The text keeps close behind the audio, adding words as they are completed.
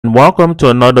and welcome to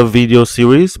another video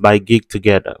series by Geek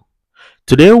Together.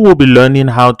 Today we'll be learning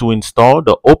how to install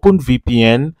the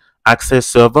OpenVPN Access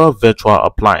Server Virtual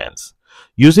Appliance.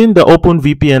 Using the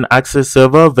OpenVPN Access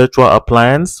Server Virtual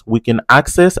Appliance, we can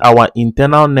access our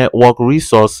internal network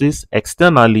resources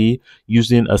externally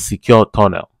using a secure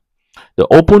tunnel. The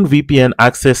OpenVPN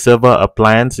Access Server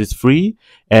Appliance is free,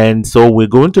 and so we're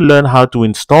going to learn how to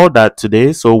install that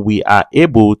today so we are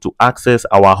able to access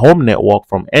our home network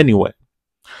from anywhere.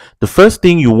 The first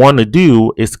thing you want to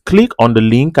do is click on the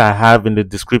link I have in the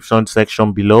description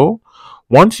section below.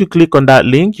 Once you click on that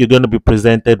link, you're going to be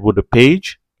presented with a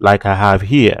page like I have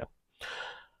here.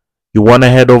 You want to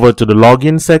head over to the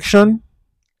login section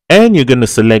and you're going to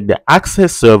select the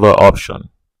Access Server option.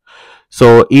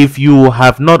 So if you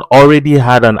have not already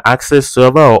had an Access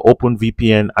Server or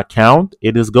OpenVPN account,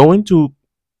 it is going to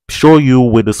show you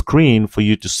with a screen for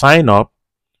you to sign up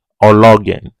or log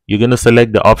in. You're going to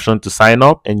select the option to sign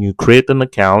up and you create an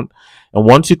account. And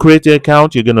once you create your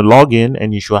account, you're going to log in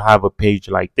and you should have a page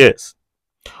like this.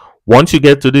 Once you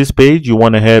get to this page, you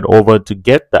want to head over to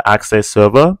get the Access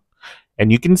Server.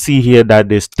 And you can see here that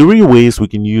there's 3 ways we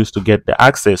can use to get the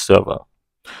Access Server.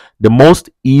 The most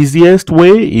easiest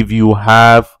way, if you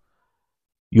have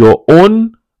your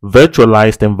own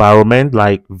virtualized environment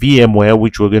like VMware,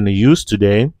 which we're going to use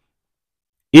today,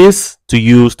 is to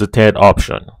use the third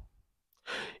option.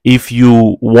 If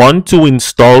you want to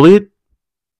install it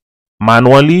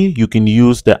manually, you can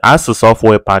use the as a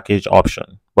software package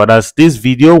option. But as this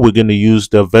video, we're going to use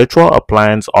the virtual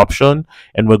appliance option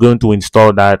and we're going to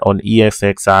install that on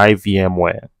ESXi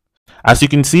VMware. As you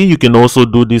can see, you can also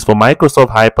do this for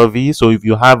Microsoft Hyper-V. So if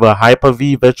you have a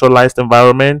Hyper-V virtualized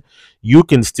environment, you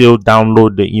can still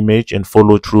download the image and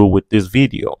follow through with this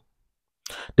video.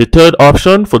 The third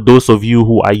option, for those of you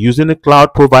who are using a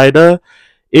cloud provider,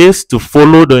 is to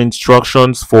follow the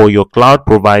instructions for your cloud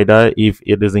provider if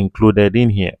it is included in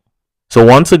here. So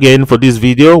once again, for this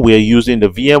video, we are using the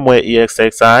VMware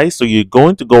ESXi. So you're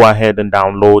going to go ahead and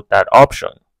download that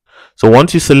option. So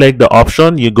once you select the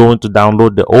option, you're going to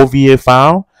download the OVA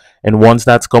file. And once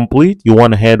that's complete, you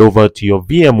want to head over to your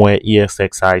VMware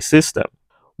ESXi system.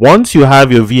 Once you have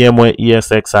your VMware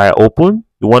ESXi open,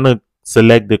 you want to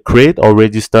select the create or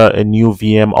register a new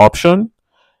VM option.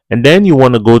 And then you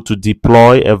want to go to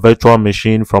deploy a virtual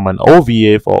machine from an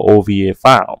OVA for OVA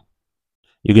file.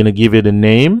 You're going to give it a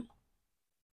name.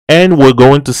 And we're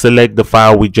going to select the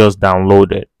file we just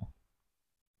downloaded.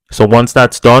 So once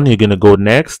that's done, you're going to go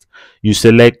next. You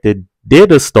select the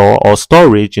data store or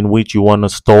storage in which you want to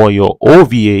store your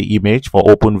OVA image for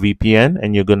OpenVPN.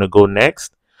 And you're going to go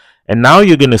next. And now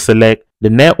you're going to select the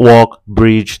network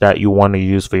bridge that you want to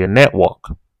use for your network.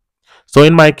 So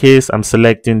in my case, I'm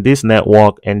selecting this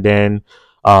network and then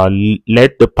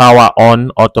let the power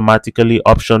on automatically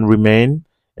option remain.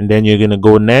 And then you're going to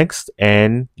go next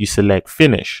and you select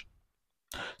finish.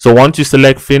 So once you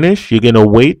select finish, you're going to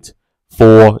wait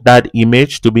for that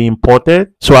image to be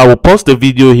imported. So I will pause the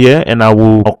video here and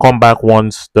I'll come back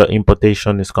once the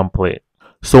importation is complete.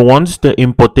 So once the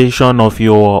importation of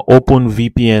your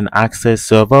OpenVPN Access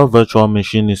Server virtual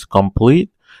machine is complete,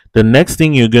 the next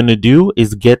thing you're going to do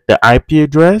is get the IP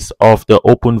address of the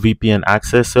OpenVPN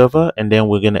Access Server and then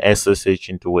we're going to SSH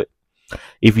into it.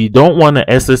 If you don't want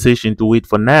to SSH into it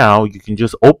for now, you can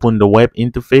just open the web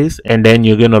interface and then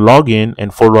you're going to log in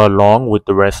and follow along with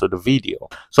the rest of the video.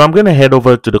 So I'm going to head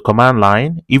over to the command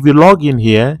line. If you log in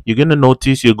here, you're going to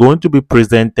notice you're going to be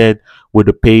presented with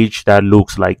a page that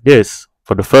looks like this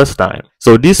for the first time.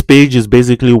 So this page is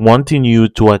basically wanting you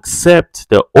to accept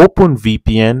the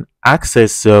OpenVPN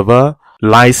Access Server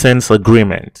license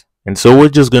agreement. And so we're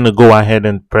just going to go ahead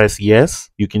and press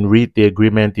yes. You can read the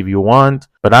agreement if you want,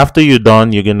 but after you're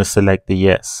done, you're going to select the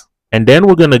yes. And then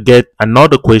we're going to get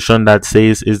another question that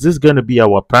says, is this going to be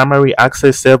our primary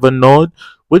access server node?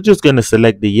 We're just going to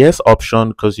select the yes option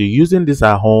because you're using this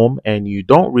at home and you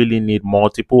don't really need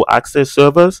multiple access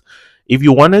servers. If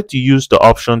you wanted to use the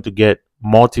option to get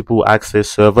multiple access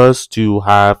servers to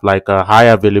have like a high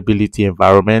availability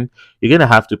environment, you're going to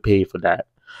have to pay for that.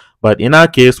 But in our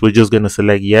case, we're just going to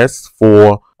select yes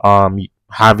for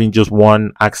having just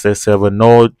one access server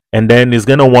node. And then it's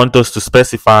going to want us to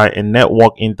specify a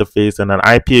network interface and an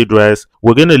IP address.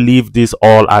 We're going to leave this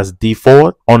all as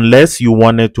default unless you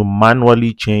wanted to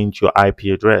manually change your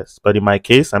IP address. But in my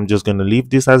case, I'm just going to leave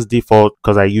this as default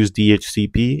because I use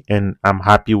DHCP and I'm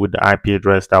happy with the IP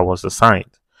address that was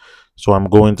assigned. So I'm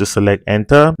going to select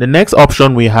enter. The next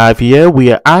option we have here,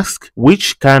 we are asked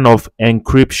which kind of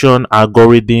encryption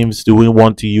algorithms do we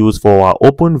want to use for our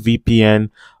OpenVPN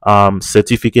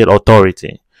certificate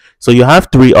authority. So you have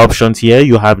three options here.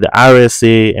 You have the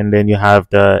RSA, and then you have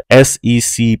the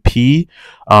SECP,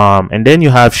 and then you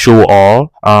have show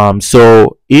all.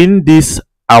 So in this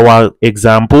our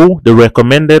example, the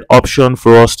recommended option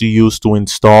for us to use to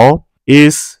install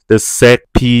is the sec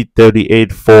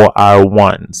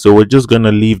P384R1. So we're just going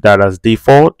to leave that as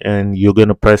default, and you're going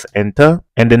to press enter.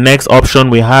 And the next option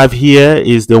we have here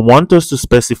is they want us to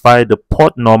specify the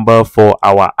port number for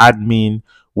our admin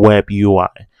web UI.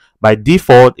 By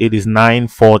default, it is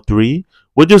 943.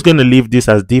 We're just going to leave this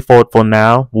as default for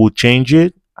now. We'll change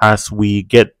it as we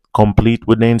get complete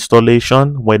with the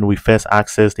installation. When we first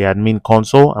access the admin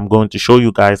console, I'm going to show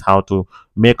you guys how to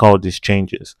make all these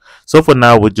changes. So for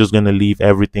now, we're just going to leave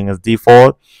everything as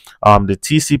default. The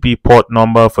TCP port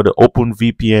number for the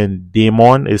OpenVPN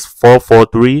daemon is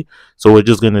 443. So we're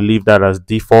just going to leave that as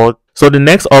default. So the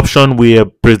next option we are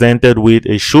presented with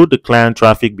is, should the client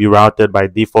traffic be routed by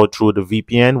default through the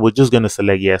VPN? We're just going to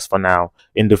select yes for now.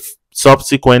 In the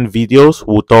subsequent videos,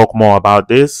 we'll talk more about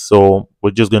this. So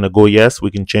we're just going to go yes.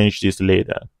 We can change this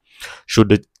later. Should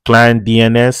the client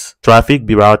DNS traffic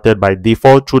be routed by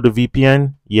default through the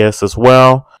VPN? Yes as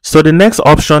well. So the next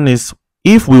option is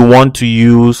if we want to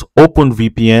use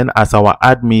OpenVPN as our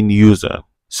admin user.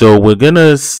 So we're going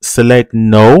to select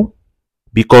no,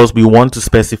 because we want to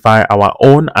specify our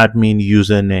own admin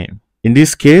username. In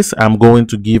this case, I'm going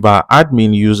to give our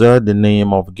admin user the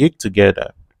name of Gig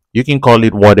Together. You can call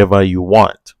it whatever you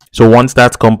want. So once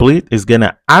that's complete, it's going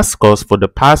to ask us for the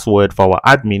password for our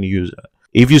admin user.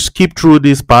 If you skip through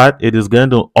this part, it is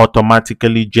going to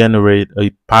automatically generate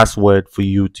a password for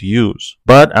you to use.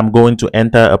 But I'm going to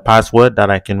enter a password that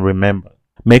I can remember.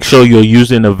 Make sure you're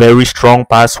using a very strong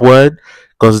password,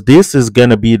 because this is going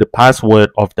to be the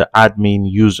password of the admin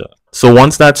user. So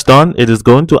once that's done, it is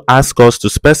going to ask us to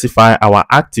specify our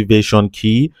activation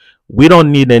key. We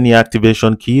don't need any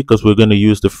activation key because we're going to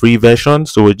use the free version.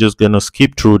 So we're just going to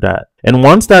skip through that. And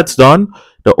once that's done,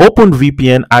 the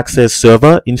OpenVPN Access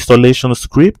Server installation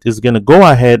script is going to go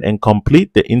ahead and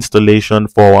complete the installation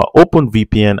for our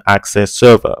OpenVPN Access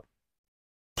Server.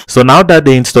 So now that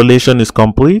the installation is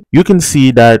complete, you can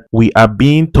see that we are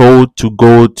being told to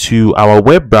go to our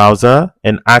web browser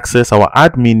and access our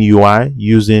admin UI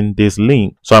using this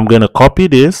link. So I'm going to copy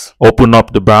this, open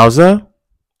up the browser,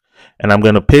 and I'm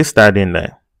going to paste that in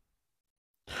there.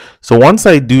 So once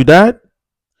I do that,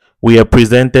 we are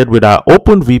presented with our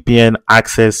OpenVPN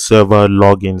Access Server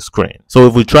login screen. So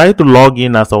if we try to log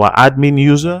in as our admin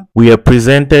user, we are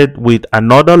presented with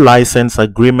another license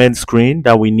agreement screen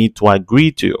that we need to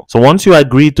agree to. So once you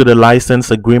agree to the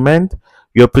license agreement,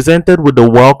 you're presented with the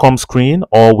welcome screen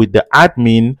or with the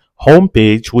admin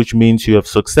homepage, which means you have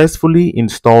successfully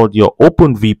installed your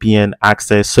OpenVPN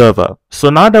Access Server.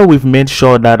 So now that we've made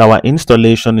sure that our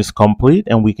installation is complete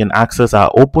and we can access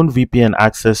our OpenVPN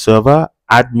Access Server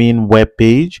admin web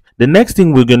page, the next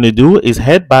thing we're going to do is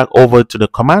head back over to the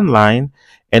command line,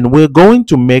 and we're going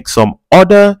to make some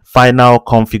other final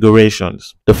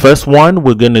configurations. The first one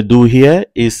we're going to do here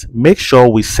is make sure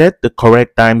we set the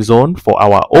correct time zone for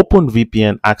our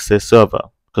OpenVPN Access Server,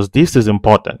 because this is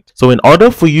important. So in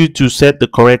order for you to set the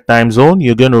correct time zone,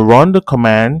 you're going to run the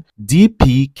command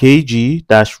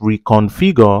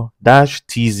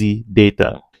dpkg-reconfigure-tz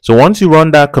data. So once you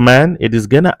run that command, it is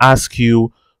going to ask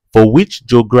you for which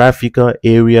geographical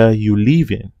area you live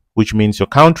in, which means your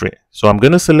country. So I'm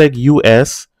going to select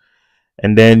US,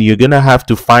 and then you're going to have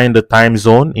to find the time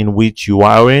zone in which you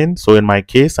are in. So in my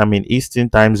case, I'm in Eastern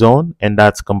time zone, and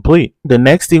that's complete. The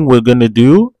next thing we're going to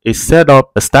do is set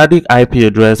up a static IP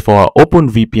address for our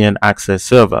OpenVPN Access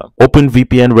Server.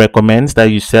 OpenVPN recommends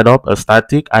that you set up a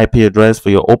static IP address for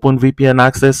your OpenVPN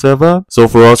Access Server. So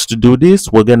for us to do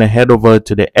this, we're going to head over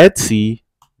to the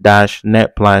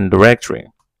etc-netplan directory.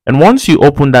 And once you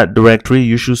open that directory,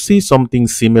 you should see something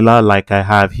similar like I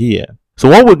have here. So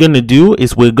what we're going to do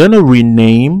is we're going to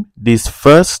rename this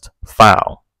first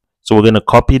file. So we're going to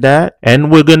copy that,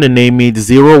 and we're going to name it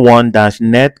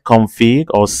 01-netconfig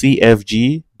or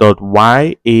cfg.yaml.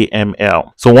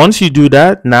 So once you do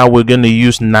that, now we're going to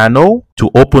use nano to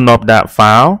open up that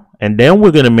file, and then we're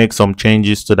going to make some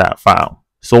changes to that file.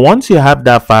 So once you have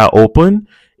that file open,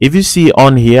 if you see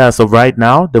on here as of right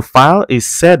now, the file is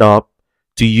set up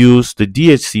to use the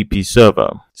DHCP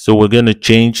server. So we're going to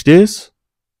change this,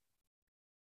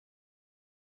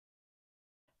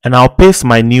 and I'll paste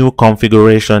my new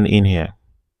configuration in here.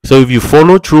 So if you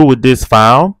follow through with this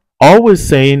file, all we're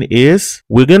saying is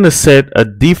we're going to set a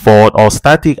default or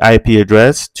static IP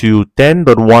address to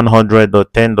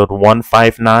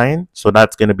 10.100.10.159. So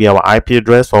that's going to be our IP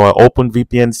address for our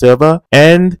OpenVPN server.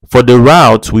 And for the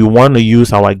routes, we want to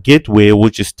use our gateway,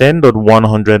 which is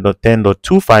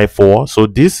 10.100.10.254. So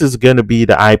this is going to be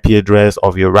the IP address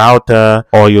of your router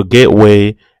or your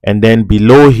gateway. And then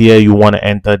below here, you want to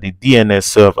enter the DNS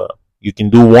server. You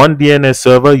can do one DNS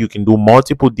server, you can do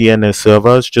multiple DNS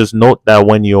servers. Just note that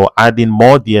when you're adding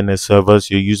more DNS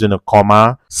servers, you're using a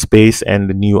comma, space, and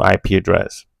the new IP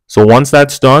address. So once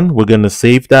that's done, we're going to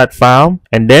save that file,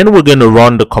 and then we're going to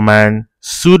run the command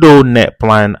sudo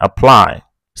netplan apply.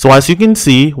 So as you can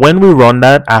see, when we run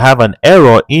that, I have an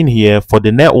error in here for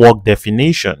the network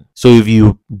definition. So if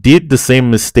you did the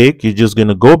same mistake, you're just going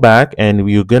to go back and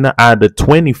you're going to add a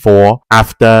 24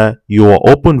 after your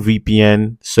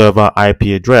OpenVPN server IP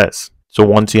address. So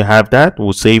once you have that,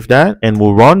 we'll save that and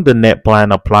we'll run the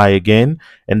netplan apply again,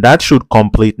 and that should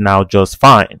complete now just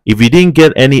fine. If you didn't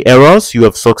get any errors, you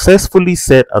have successfully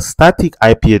set a static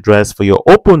IP address for your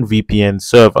OpenVPN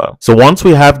server. So once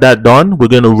we have that done, we're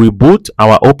going to reboot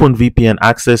our OpenVPN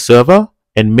access server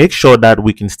and make sure that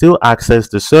we can still access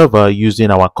the server using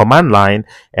our command line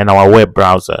and our web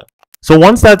browser. So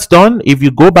once that's done, if you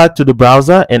go back to the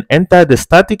browser and enter the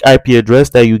static IP address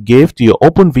that you gave to your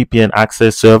OpenVPN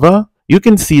access server, you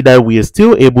can see that we are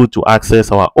still able to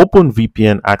access our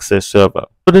OpenVPN access server.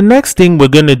 So the next thing we're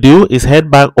going to do is head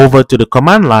back over to the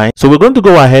command line. So we're going to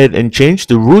go ahead and change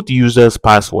the root user's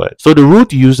password. So the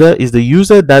root user is the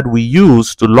user that we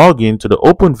use to log into the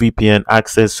OpenVPN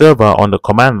access server on the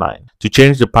command line. To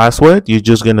change the password, you're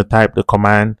just going to type the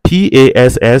command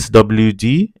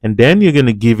passwd, and then you're going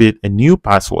to give it a new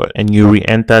password and you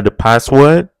re-enter the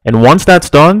password. And once that's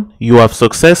done, you have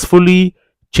successfully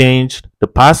changed the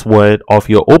password of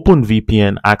your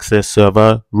OpenVPN access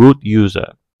server root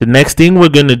user. The next thing we're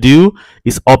going to do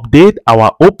is update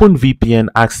our OpenVPN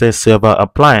access server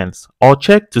appliance or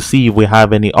check to see if we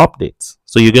have any updates.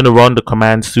 So you're going to run the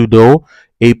command sudo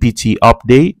apt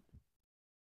update,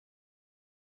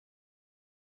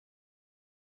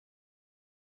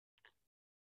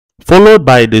 followed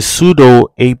by the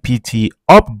sudo apt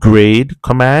upgrade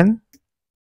command.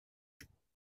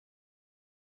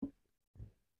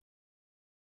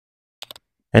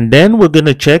 And then we're going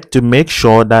to check to make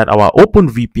sure that our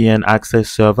OpenVPN access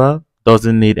server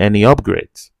doesn't need any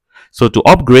upgrades. So to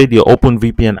upgrade your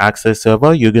OpenVPN access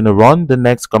server, you're going to run the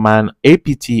next command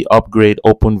apt upgrade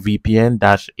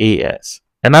openvpn-as.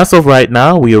 And as of right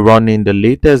now, we are running the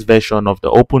latest version of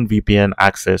the OpenVPN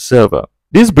access server.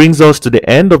 This brings us to the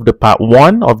end of the part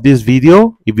 1 of this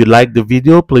video. If you like the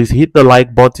video, please hit the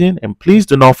like button and please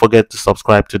do not forget to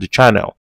subscribe to the channel.